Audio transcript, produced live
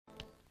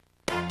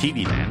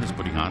TV Land is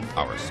putting on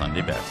our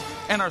Sunday best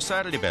and our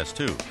Saturday best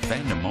too.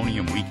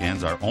 Fandemonium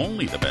weekends are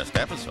only the best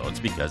episodes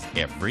because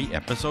every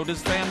episode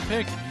is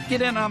fan-picked.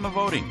 Get in on the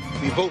voting.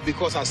 We vote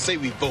because I say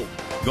we vote.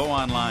 Go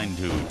online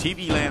to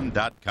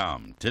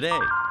tvland.com today.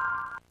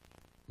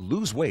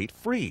 Lose weight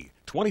free,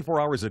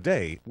 24 hours a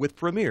day with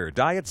Premier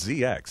Diet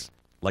ZX.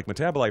 Like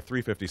Metabolife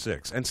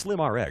 356 and Slim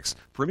RX,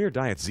 Premier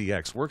Diet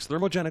ZX works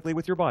thermogenically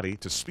with your body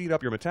to speed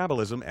up your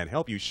metabolism and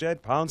help you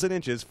shed pounds and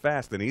inches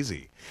fast and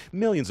easy.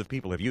 Millions of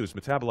people have used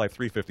Metabolife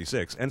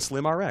 356 and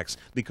Slim RX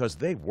because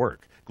they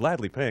work,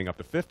 gladly paying up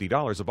to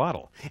 $50 a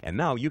bottle. And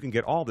now you can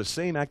get all the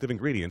same active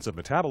ingredients of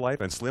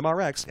Metabolife and Slim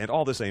RX and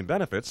all the same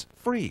benefits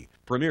free.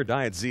 Premier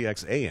Diet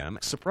ZX AM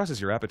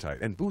suppresses your appetite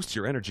and boosts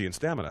your energy and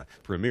stamina.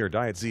 Premier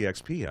Diet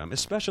ZX PM is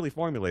specially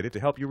formulated to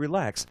help you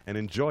relax and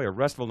enjoy a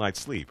restful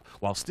night's sleep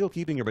while still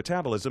keeping your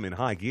metabolism in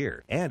high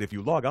gear. And if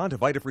you log on to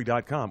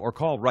Vitafree.com or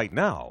call right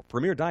now,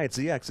 Premier Diet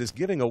ZX is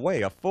giving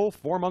away a full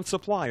 4-month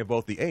supply of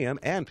both the AM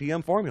and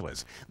PM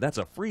formulas. That's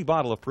a free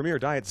bottle of Premier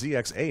Diet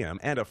ZX AM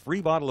and a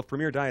free bottle of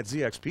Premier Diet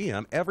ZX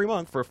PM every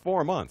month for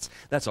 4 months.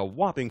 That's a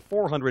whopping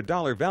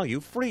 $400 value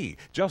free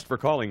just for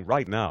calling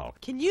right now.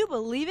 Can you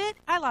believe it?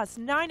 I lost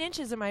 9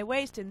 inches of my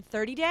waist in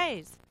 30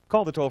 days.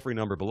 Call the toll-free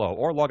number below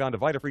or log on to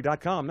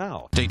Vitafree.com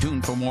now. Stay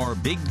tuned for more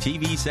big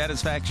TV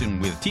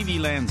satisfaction with TV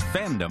Land's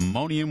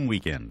Fandemonium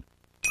Weekend.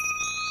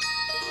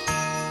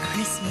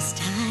 Christmas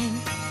time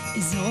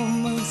is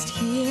almost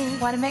here.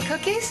 Want to make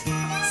cookies?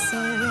 So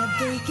we're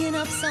baking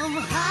up some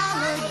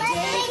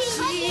holiday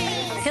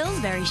cheer.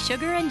 Pillsbury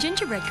sugar and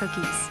gingerbread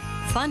cookies.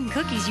 Fun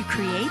cookies you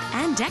create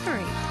and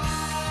decorate.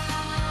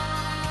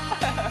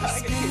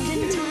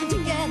 Spending time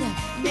together,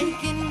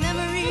 making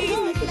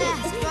memories that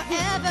last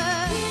forever.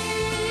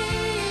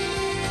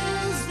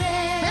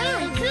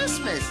 Merry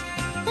Christmas!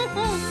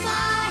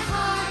 My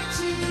heart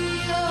to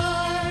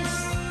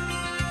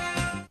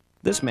yours.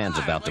 This man's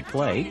about to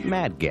play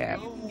Mad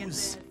Gab,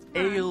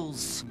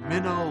 Ales,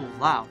 minnow,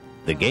 loud.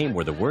 the game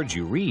where the words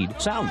you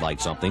read sound like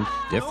something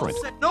different.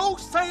 No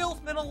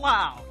salesman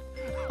allowed.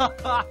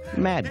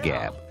 Mad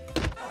Gab.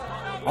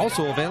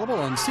 Also available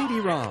on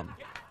CD-ROM.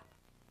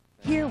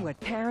 Hear what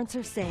parents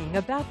are saying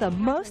about the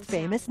most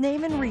famous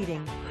name in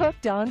reading,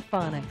 Hooked on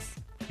Phonics.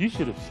 You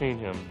should have seen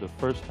him the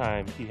first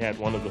time he had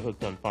one of the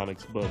Hooked on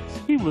Phonics books.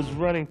 He was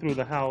running through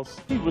the house.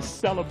 He was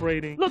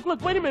celebrating. Look,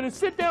 wait a minute.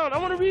 Sit down. I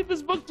want to read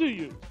this book to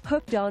you.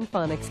 Hooked on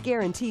Phonics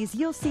guarantees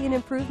you'll see an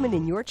improvement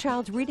in your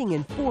child's reading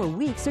in 4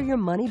 weeks or your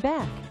money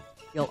back.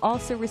 You'll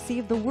also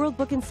receive the World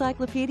Book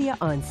Encyclopedia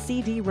on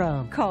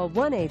CD-ROM. Call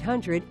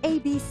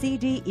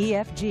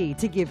 1-800-ABCDEFG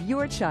to give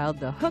your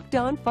child the Hooked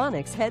on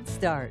Phonics head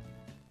start.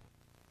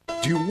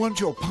 Do you want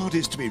your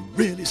parties to be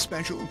really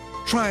special?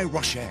 Try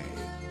Rocher,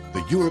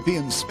 the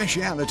European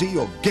speciality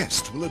your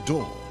guest will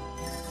adore.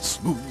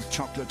 Smooth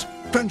chocolate,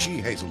 crunchy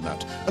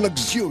hazelnut, a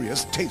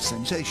luxurious taste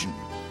sensation.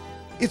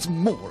 It's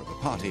more of a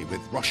party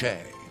with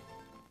Rocher.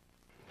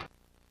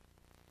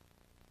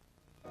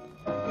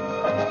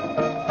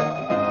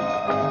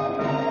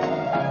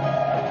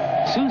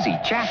 Susie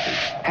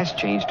Chapstick has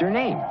changed her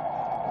name.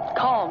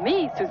 Call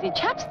me Susie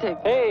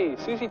Chapstick. Hey,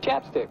 Susie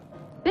Chapstick.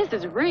 This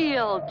is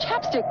real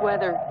chapstick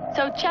weather,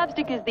 so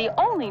chapstick is the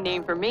only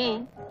name for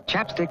me.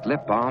 Chapstick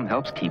lip balm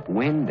helps keep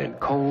wind and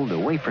cold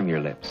away from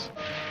your lips.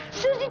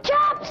 Susie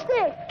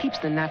Chapstick! Keeps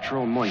the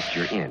natural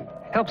moisture in.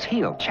 Helps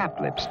heal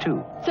chapped lips,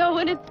 too. So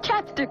when it's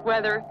chapstick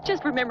weather,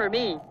 just remember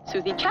me,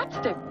 Susie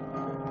Chapstick.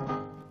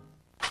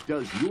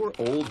 Does your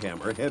old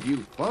hammer have you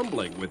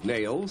fumbling with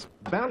nails,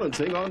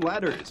 balancing on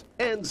ladders,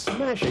 and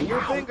smashing your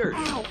fingers?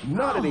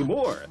 Not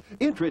anymore.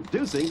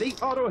 Introducing the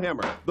Auto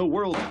Hammer, the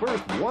world's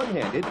first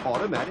one-handed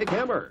automatic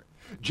hammer.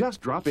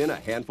 Just drop in a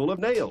handful of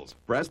nails,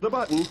 press the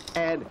button,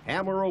 and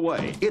hammer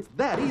away. It's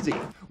that easy.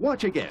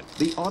 Watch again.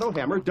 The Auto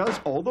Hammer does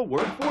all the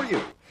work for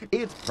you.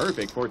 It's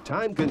perfect for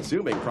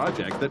time-consuming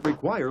projects that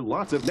require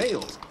lots of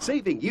nails,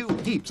 saving you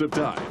heaps of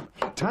time.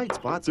 Tight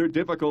spots are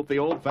difficult the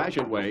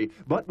old-fashioned way,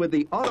 but with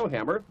the Auto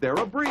Hammer, they're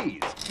a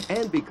breeze.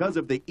 And because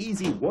of the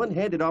easy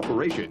one-handed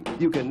operation,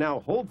 you can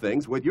now hold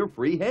things with your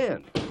free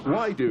hand.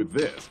 Why do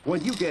this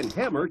when you can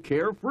hammer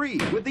carefree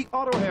with the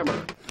Auto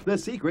Hammer? The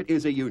secret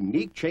is a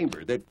unique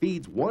chamber that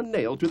feeds one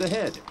nail to the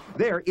head.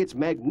 There, it's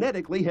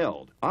magnetically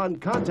held. On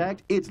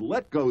contact, it's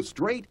let go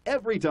straight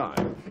every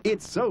time.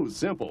 It's so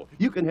simple.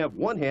 You can have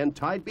one hand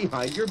tied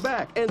behind your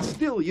back and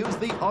still use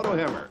the Auto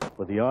Hammer.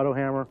 With the Auto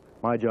Hammer,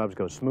 my jobs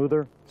go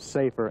smoother,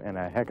 safer, and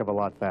a heck of a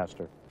lot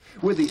faster.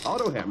 With the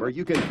Auto Hammer,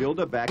 you can build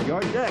a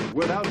backyard deck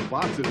without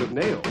boxes of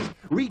nails.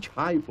 Reach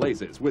high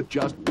places with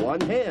just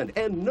one hand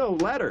and no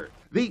ladder.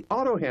 The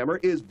Auto Hammer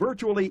is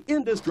virtually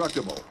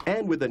indestructible,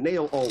 and with the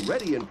nail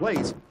already in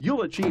place,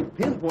 you'll achieve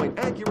pinpoint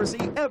accuracy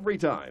every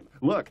time.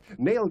 Look,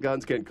 nail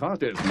guns can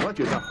cost as much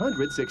as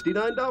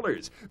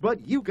 $169,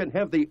 but you can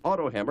have the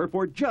Auto Hammer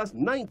for just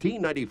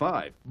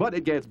 $19.95. But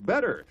it gets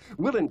better.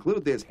 We'll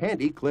include this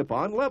handy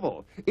clip-on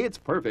level. It's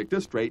perfect to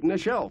straighten a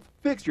shelf,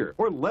 fixture,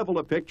 or level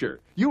a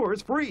picture.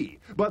 Yours free.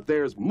 But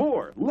there's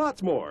more,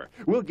 lots more.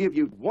 We'll give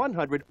you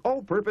 100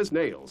 all-purpose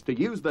nails to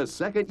use the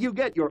second you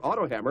get your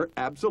Auto Hammer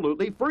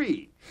absolutely free.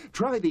 free.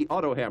 Try the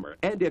Auto Hammer,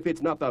 and if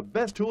it's not the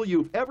best tool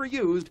you've ever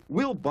used,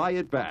 we'll buy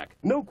it back.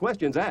 No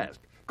questions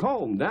asked.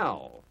 Call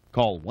now.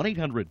 Call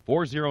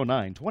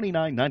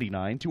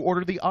 1-800-409-2999 to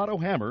order the Auto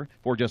Hammer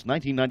for just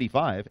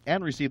 $19.95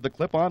 and receive the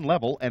clip-on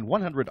level and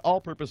 100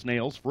 all-purpose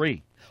nails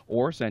free.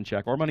 Or send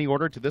check or money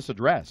order to this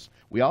address.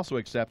 We also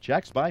accept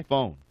checks by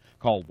phone.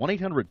 Call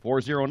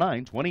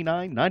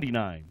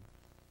 1-800-409-2999.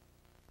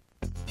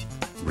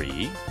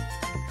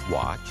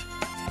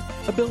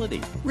 Re-watch-ability.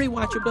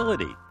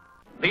 Rewatchability.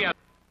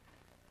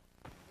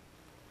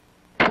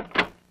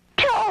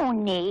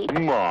 Tony.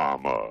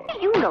 Mama.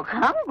 You look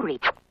hungry.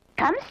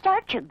 Come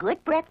start your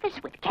good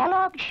breakfast with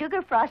Kellogg's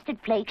Sugar Frosted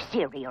Flakes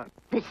cereal.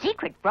 The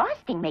secret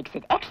frosting makes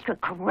it extra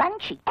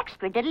crunchy,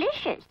 extra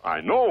delicious.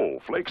 I know.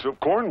 Flakes of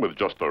corn with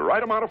just the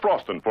right amount of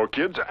frosting for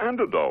kids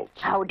and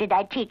adults. How did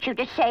I teach you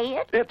to say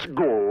it? It's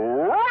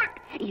great.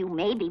 You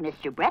may be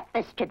Mr.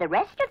 Breakfast to the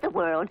rest of the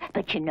world,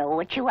 but you know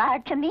what you are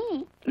to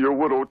me. Your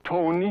widow,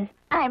 Tony.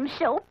 I'm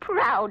so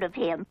proud of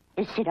him.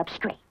 Sit up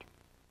straight.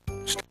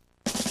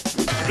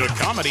 The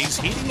comedy's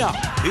heating up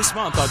this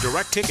month on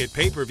Direct Ticket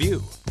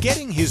pay-per-view.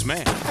 Getting his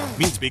man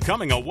means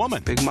becoming a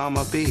woman. Big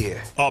Mama be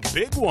here. A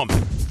big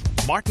woman.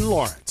 Martin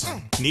Lawrence,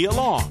 Nia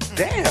Long.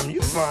 Damn,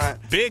 you fine.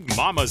 Big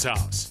Mama's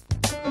house.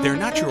 They're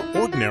not your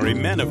ordinary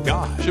men of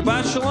God.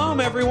 Shabbat shalom,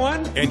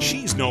 everyone. And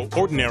she's no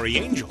ordinary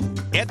angel.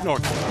 Ed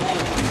Norton,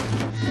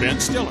 Ben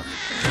Stiller,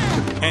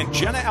 and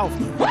Jenna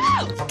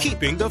Elfman.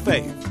 Keeping the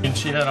faith. And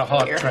she had a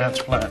heart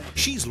transplant.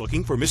 She's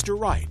looking for Mr.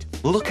 Right.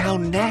 Look how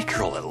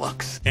natural it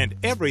looks. And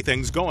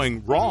everything's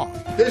going wrong.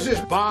 This is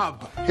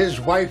Bob. His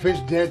wife is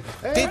dead.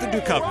 David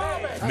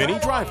Duchovny, Minnie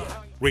Driver,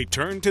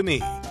 Return to Me.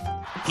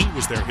 He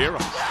was their hero.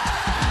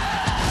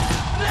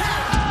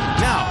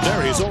 Now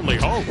they're his only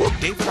hope.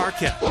 David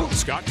Arquette,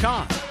 Scott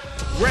Conn,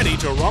 ready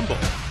to rumble.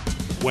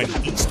 When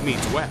East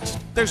meets West,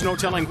 there's no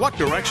telling what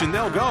direction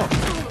they'll go.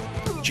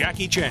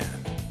 Jackie Chan,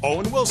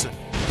 Owen Wilson,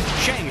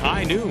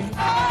 Shanghai Noon.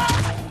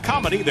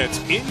 Comedy that's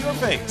in your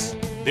face.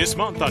 This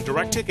month on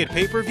Direct Ticket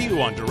pay-per-view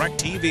on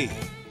DirecTV.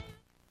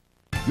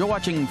 You're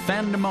watching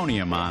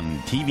Fandemonium on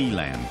TV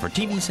Land for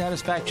TV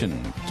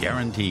satisfaction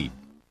guaranteed.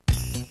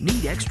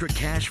 Need extra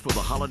cash for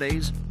the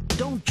holidays?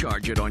 Don't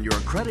charge it on your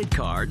credit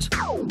cards.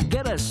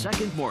 Get a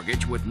second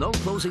mortgage with no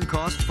closing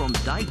costs from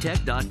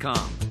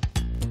Ditech.com.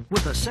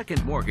 With a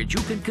second mortgage,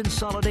 you can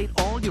consolidate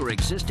all your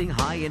existing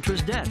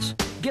high-interest debts.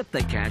 Get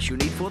the cash you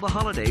need for the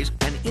holidays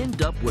and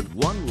end up with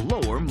one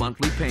lower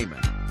monthly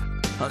payment.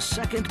 A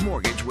second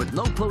mortgage with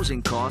no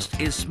closing cost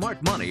is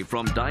smart money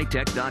from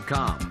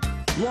Ditech.com.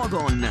 Log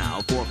on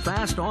now for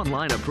fast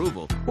online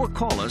approval or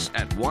call us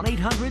at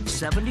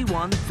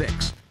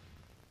 1-800-71-FIX.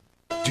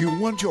 Do you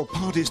want your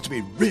parties to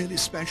be really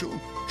special?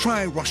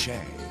 Try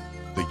Rocher,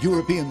 the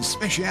European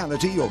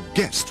speciality your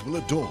guests will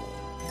adore.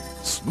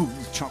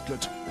 Smooth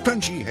chocolate,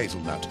 crunchy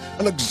hazelnut,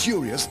 a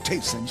luxurious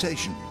taste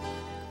sensation.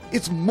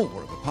 It's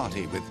more of a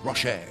party with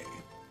Rocher.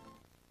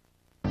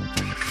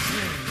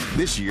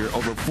 This year,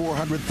 over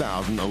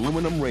 400,000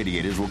 aluminum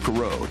radiators will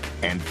corrode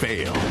and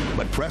fail.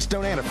 But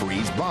Prestone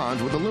Antifreeze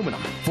bonds with aluminum,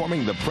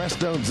 forming the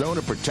Prestone Zone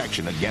of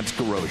Protection against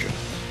corrosion.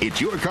 It's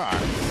your car.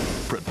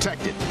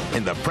 Protect it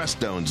in the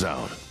Prestone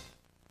Zone.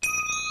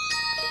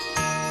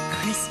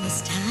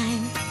 Christmas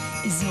time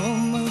is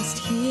almost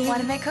here.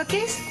 Want to make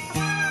cookies?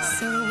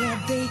 So we're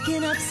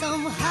baking up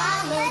some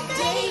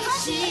holiday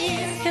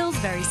cheer.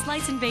 Pillsbury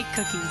Slice and Bake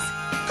Cookies.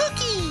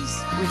 Cookies!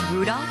 With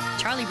Rudolph,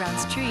 Charlie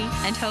Brown's Tree,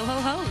 and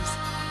Ho-Ho-Ho's.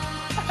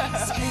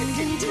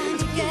 Spending time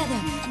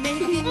together,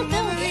 making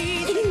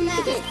memories that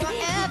last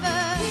forever.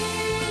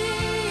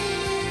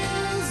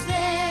 Is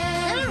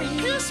there Merry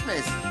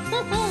Christmas!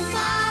 my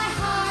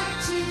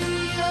heart to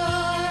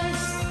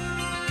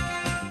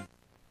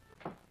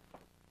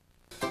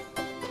yours?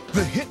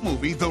 The hit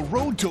movie The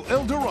Road to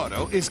El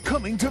Dorado is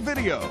coming to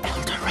video.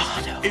 El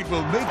Dorado. It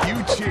will make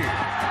you cheer.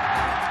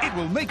 It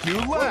will make you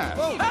laugh.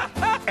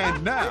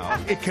 And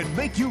now it can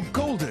make you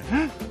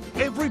golden.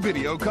 Every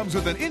video comes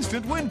with an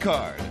instant win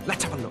card.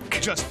 Let's have a look.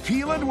 Just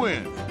peel and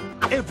win.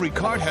 Every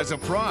card has a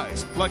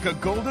prize, like a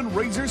golden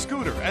Razor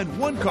scooter, and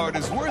one card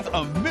is worth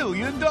 $1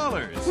 million.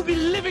 We'll be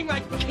living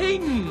like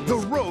kings. The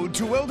Road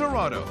to El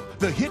Dorado,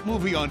 the hit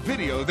movie on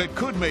video that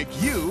could make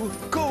you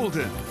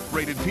golden.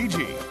 Rated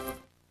PG.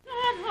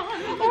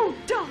 Oh,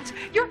 Dot,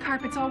 your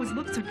carpets always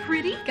look so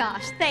pretty.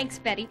 Gosh, thanks,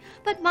 Betty.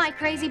 But my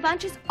crazy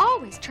bunch is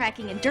always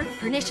tracking in dirt,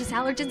 pernicious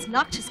allergens,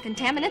 noxious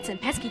contaminants, and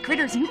pesky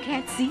critters you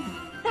can't see.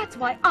 That's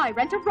why I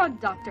rent a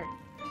rug doctor.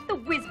 The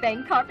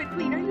whiz-bang carpet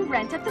cleaner you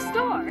rent at the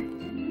store.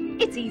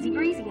 It's easy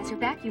breezy as your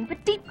vacuum,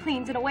 but deep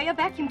cleans in a way a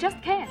vacuum just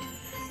can't.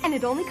 And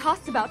it only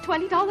costs about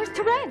 $20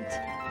 to rent.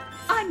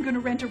 I'm gonna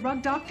rent a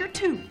rug doctor,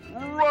 too.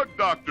 Rug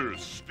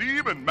Doctors,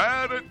 Steve and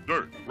Mad at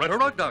Dirt. Rent a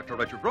rug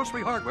doctor at your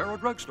grocery, hardware, or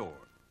drugstore.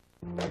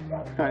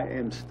 I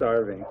am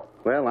starving.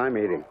 Well, I'm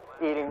eating.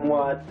 Eating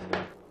what?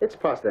 It's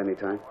pasta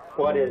anytime.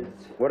 What is?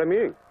 What I'm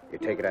eating. You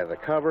take it out of the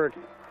cupboard.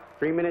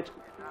 3 minutes.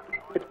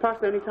 It's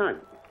pasta anytime.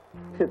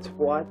 It's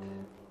what?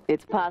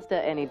 It's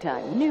pasta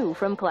anytime. New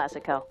from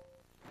Classico.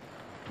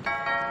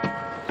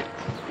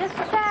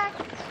 Mr. Jack.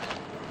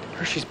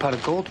 Hershey's Pot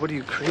of Gold? What are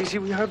you, crazy?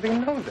 We hardly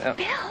know them.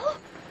 Bill?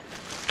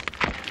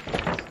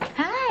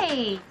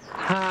 Hi.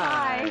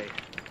 Hi.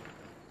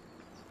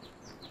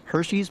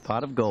 Hershey's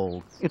Pot of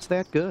Gold. It's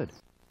that good.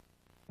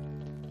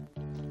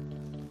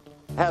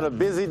 Had a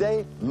busy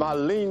day? My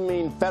lean,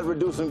 mean,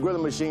 fat-reducing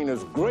grilling machine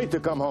is great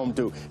to come home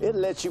to. It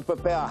lets you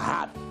prepare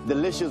hot,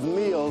 delicious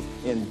meals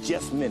in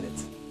just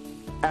minutes.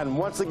 And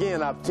once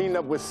again, I've teamed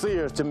up with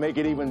Sears to make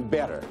it even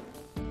better.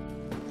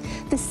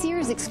 The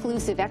Sears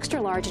exclusive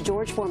extra-large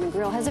George Foreman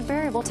Grill has a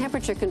variable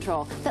temperature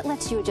control that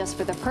lets you adjust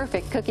for the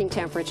perfect cooking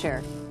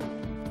temperature.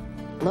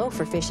 Low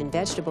for fish and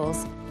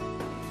vegetables,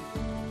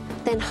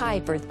 then high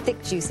for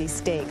thick, juicy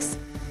steaks.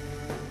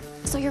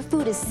 So your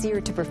food is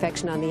seared to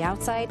perfection on the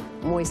outside,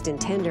 moist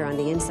and tender on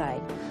the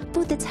inside.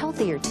 Food that's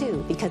healthier,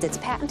 too, because its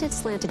patented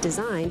slanted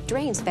design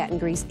drains fat and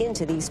grease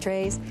into these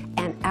trays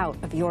and out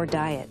of your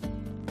diet.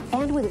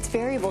 And with its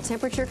variable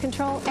temperature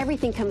control,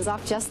 everything comes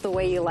off just the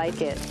way you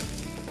like it.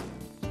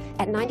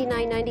 At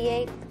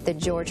 $99.98, the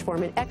George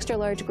Foreman Extra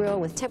Large Grill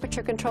with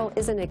temperature control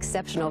is an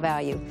exceptional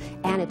value,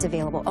 and it's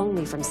available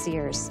only from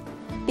Sears.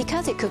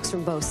 Because it cooks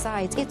from both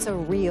sides, it's a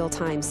real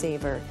time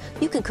saver.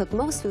 You can cook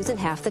most foods in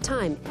half the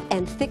time,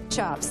 and thick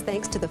chops,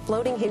 thanks to the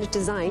floating hinge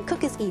design,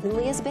 cook as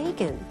evenly as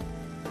bacon.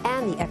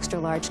 And the extra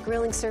large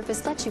grilling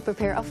surface lets you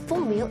prepare a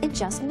full meal in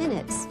just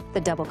minutes.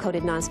 The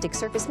double-coated nonstick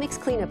surface makes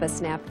cleanup a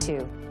snap,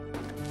 too.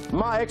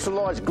 My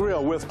extra-large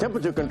grill with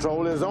temperature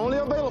control is only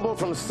available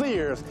from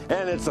Sears,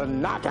 and it's a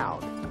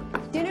knockout.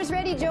 Dinner's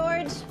ready,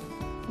 George.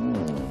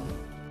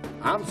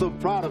 I'm so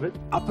proud of it,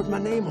 I put my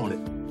name on it.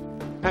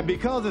 And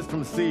because it's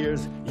from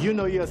Sears, you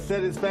know your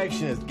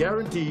satisfaction is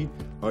guaranteed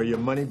or your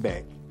money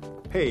back.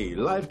 Hey,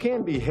 life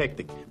can be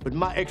hectic, but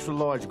my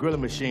extra-large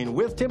grilling machine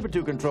with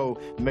temperature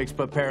control makes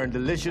preparing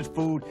delicious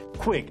food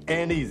quick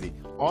and easy.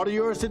 Order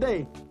yours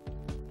today.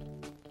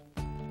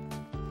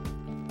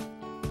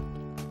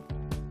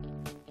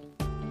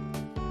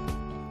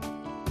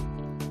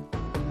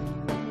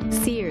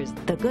 Sears,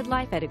 the good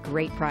life at a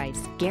great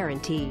price,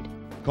 guaranteed.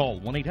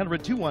 Call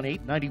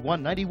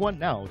 1-800-218-9191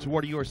 now to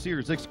order your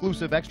Sears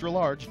exclusive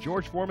extra-large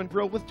George Foreman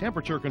Grill with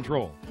temperature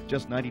control.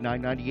 Just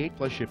 $99.98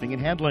 plus shipping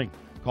and handling.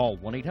 Call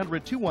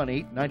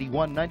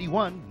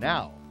 1-800-218-9191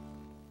 now.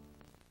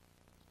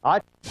 Hi,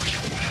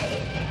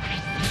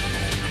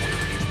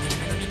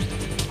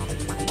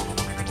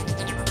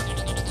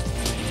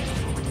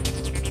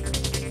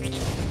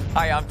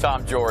 I'm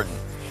Tom Jordan.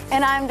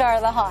 And I'm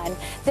Darla Hahn.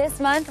 This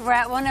month, we're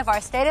at one of our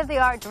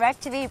state-of-the-art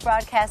DirecTV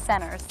broadcast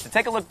centers To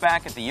take a look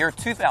back at the year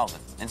 2000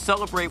 and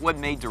celebrate what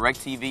made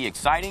DirecTV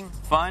exciting,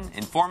 fun,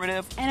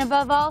 informative, and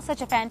above all,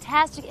 such a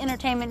fantastic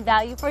entertainment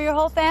value for your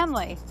whole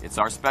family. It's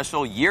our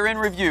special year-in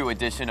review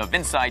edition of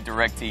Inside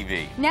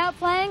DirecTV. Now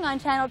playing on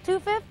Channel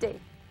 250.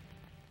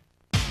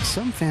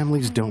 Some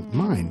families don't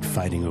mind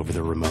fighting over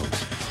the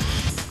remote.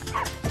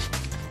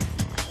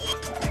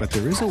 But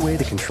there is a way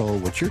to control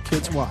what your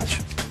kids watch.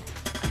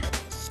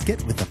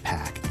 Get with the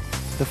pack,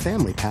 the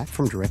family pack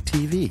from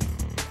DirecTV.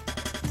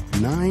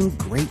 9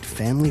 great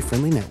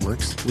family-friendly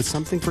networks with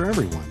something for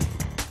everyone.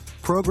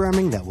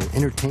 Programming that will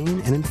entertain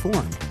and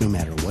inform no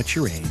matter what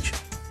your age.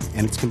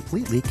 And it's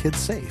completely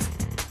kid-safe.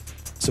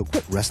 So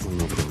quit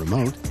wrestling over the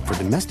remote. For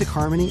domestic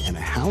harmony and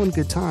a howlin'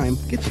 good time,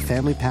 get the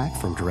family pack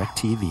from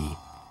DirecTV.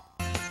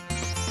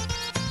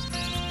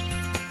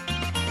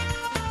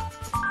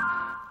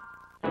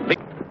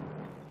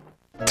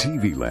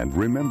 TV Land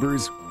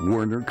remembers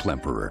Werner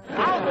Klemperer.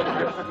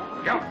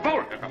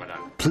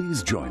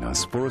 Please join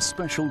us for a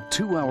special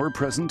 2-hour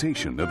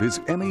presentation of his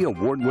Emmy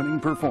Award-winning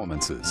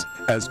performances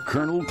as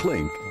Colonel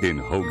Klink in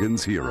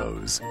Hogan's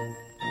Heroes.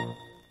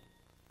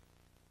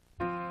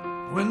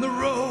 When the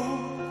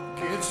road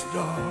gets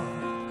dark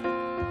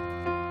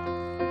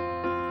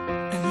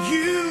and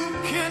you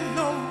can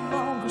no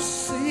longer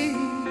see,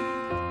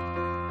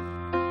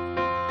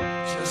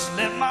 just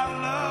let my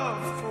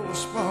love throw a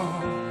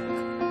spark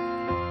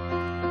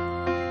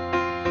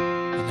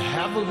and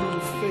have a little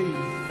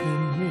faith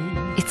in me.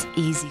 It's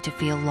easy to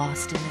feel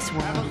lost in this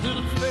world. Have a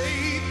little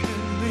faith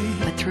in me.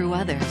 But through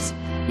others,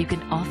 you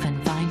can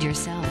often find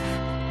yourself.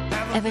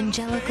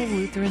 Evangelical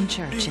Lutheran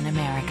Church in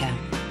America.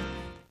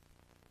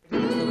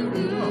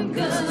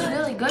 This is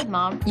really good,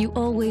 Mom. You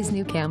always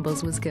knew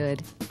Campbell's was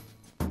good.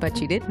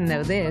 But you didn't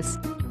know this.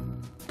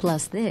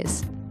 Plus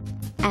this.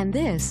 And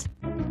this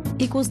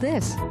equals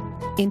this.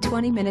 In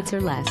 20 minutes or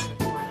less.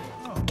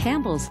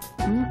 Campbell's.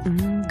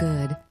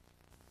 Good.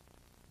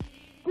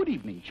 Good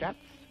evening, chaps.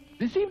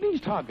 This evening's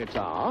targets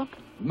are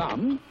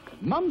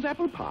Mum's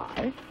apple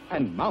pie,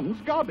 and Mum's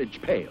garbage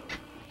pail.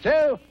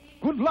 So,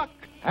 good luck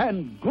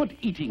and good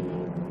eating.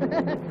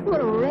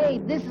 What a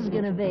raid this is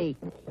gonna be.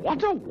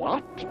 What a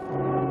what?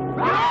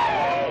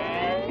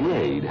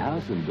 Raid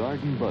House and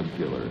Garden Bug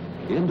Killer.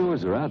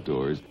 Indoors or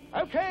outdoors.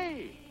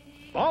 Okay,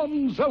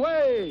 bombs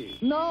away.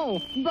 No,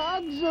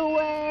 bugs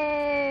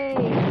away.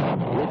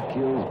 It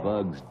kills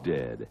bugs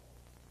dead.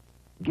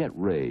 Get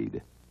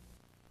Raid.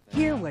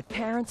 Hear what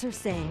parents are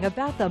saying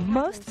about the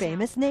most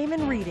famous name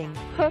in reading,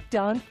 Hooked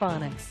on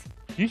Phonics.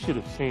 You should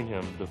have seen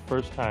him the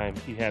first time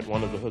he had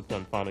one of the Hooked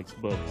on Phonics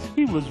books.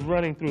 He was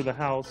running through the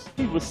house.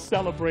 He was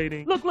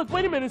celebrating. Look,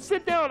 wait a minute.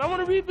 Sit down. I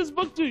want to read this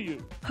book to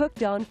you.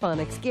 Hooked on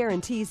Phonics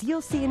guarantees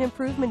you'll see an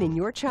improvement in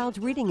your child's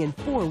reading in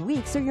 4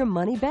 weeks or your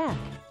money back.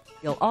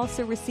 You'll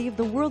also receive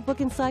the World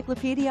Book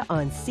Encyclopedia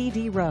on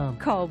CD-ROM.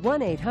 Call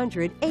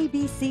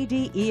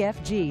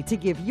 1-800-ABCDEFG to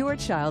give your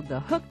child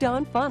the Hooked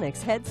on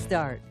Phonics head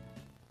start.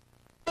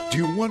 Do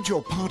you want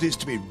your parties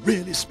to be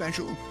really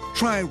special?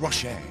 Try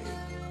Rocher,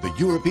 the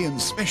European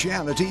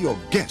speciality your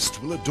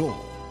guests will adore.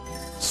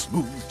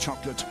 Smooth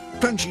chocolate,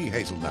 crunchy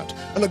hazelnut,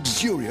 a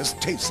luxurious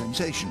taste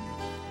sensation.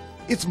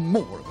 It's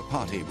more of a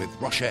party with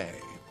Rocher.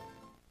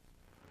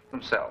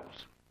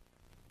 Themselves.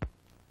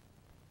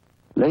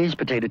 Lay's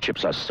potato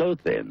chips are so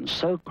thin,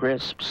 so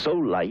crisp, so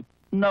light,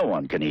 no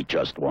one can eat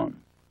just one.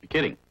 You're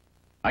kidding.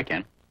 I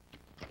can.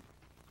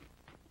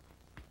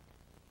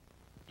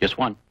 Just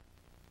one.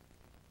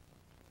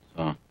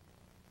 So,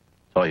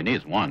 all you need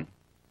is one.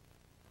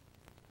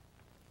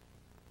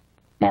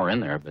 More in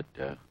there, but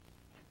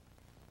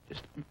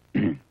just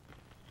could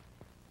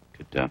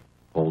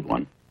hold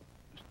one.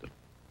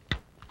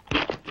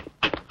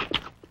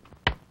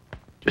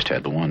 Just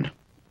had the one.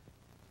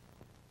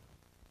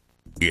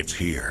 It's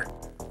here,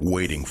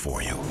 waiting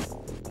for you.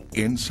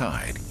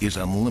 Inside is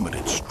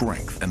unlimited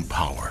strength and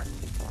power.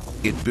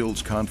 It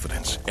builds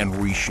confidence and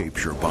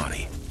reshapes your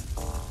body.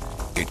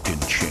 It can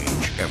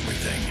change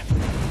everything.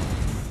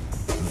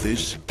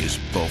 This is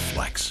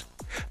Bowflex,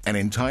 an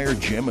entire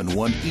gym in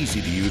one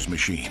easy-to-use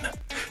machine.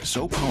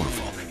 So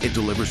powerful, it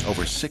delivers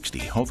over 60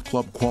 health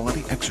club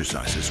quality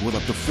exercises with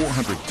up to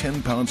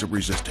 410 pounds of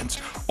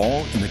resistance,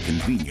 all in the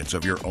convenience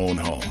of your own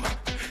home.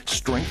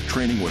 Strength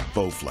training with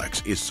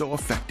Bowflex is so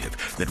effective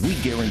that we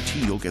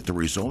guarantee you'll get the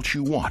results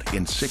you want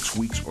in 6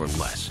 weeks or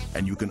less.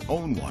 And you can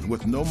own one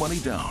with no money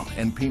down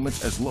and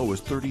payments as low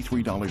as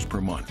 $33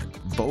 per month.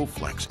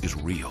 Bowflex is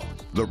real.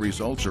 The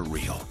results are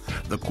real.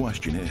 The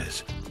question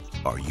is,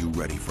 are you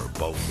ready for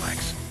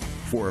Bowflex?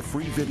 For a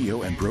free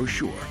video and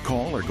brochure,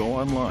 call or go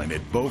online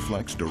at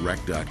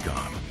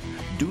bowflexdirect.com.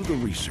 Do the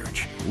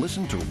research,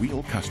 listen to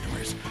real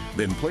customers,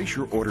 then place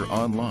your order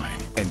online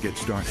and get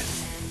started.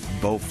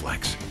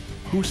 Bowflex.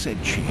 Who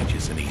said change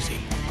isn't easy?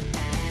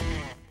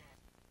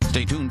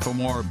 Stay tuned for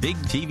more big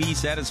TV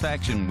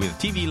satisfaction with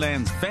TV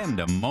Land's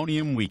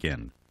Fandemonium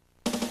Weekend.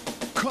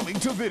 Coming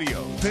to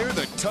video, they're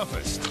the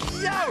toughest.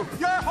 Yo,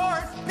 your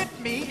horse bit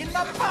me in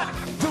the butt.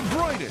 The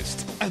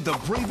brightest and the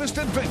bravest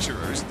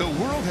adventurers the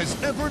world has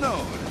ever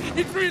known.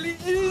 It really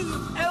is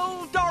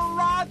El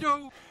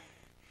Dorado.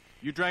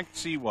 You drank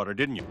seawater,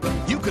 didn't you?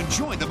 You can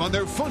join them on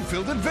their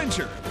fun-filled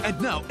adventure.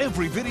 And now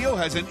every video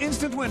has an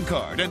instant win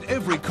card, and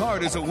every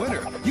card is a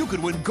winner. You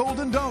could win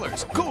golden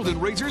dollars, golden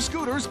Razor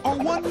scooters, or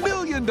 $1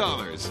 million.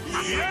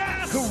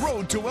 Yes! The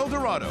Road to El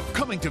Dorado,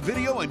 coming to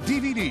video and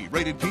DVD,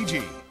 rated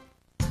PG.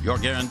 You're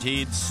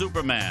guaranteed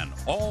Superman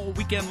all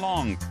weekend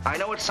long. I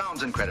know it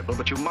sounds incredible,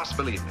 but you must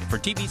believe me. For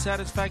TV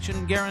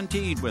satisfaction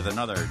guaranteed with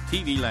another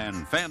TV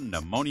Land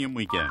Fandemonium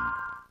Weekend.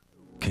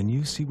 Can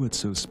you see what's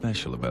so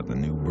special about the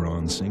new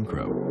Braun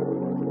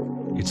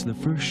Synchro? It's the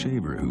first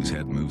shaver whose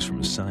head moves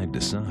from side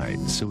to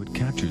side, so it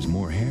captures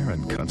more hair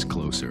and cuts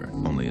closer.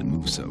 Only it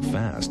moves so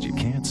fast you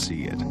can't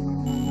see it.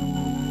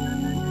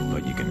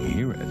 But you can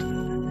hear it.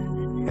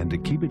 And to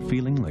keep it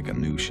feeling like a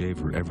new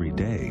shaver every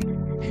day,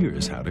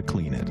 here's how to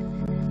clean it.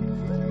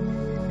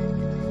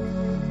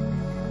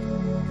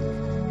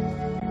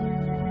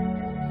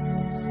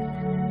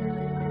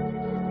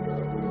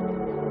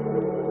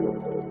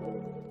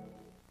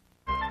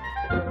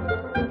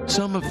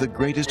 Some of the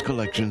greatest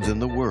collections in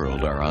the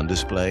world are on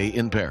display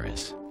in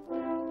Paris.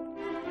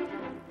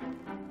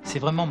 C'est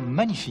vraiment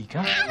magnifique,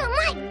 hein? Out of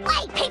my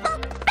way, people!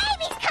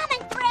 Baby's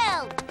coming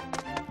through!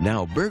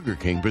 Now Burger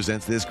King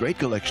presents this great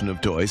collection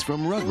of toys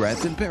from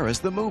Rugrats in Paris,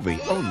 the movie,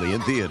 only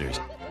in theaters.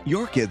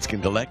 Your kids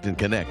can collect and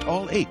connect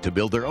all 8 to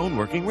build their own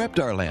working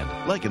Reptar Land,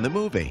 like in the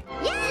movie.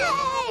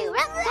 Yay!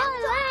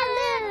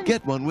 Reptar!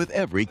 Get one with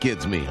every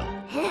kid's meal.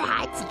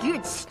 That's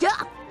good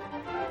stuff!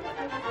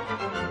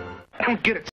 I don't get it.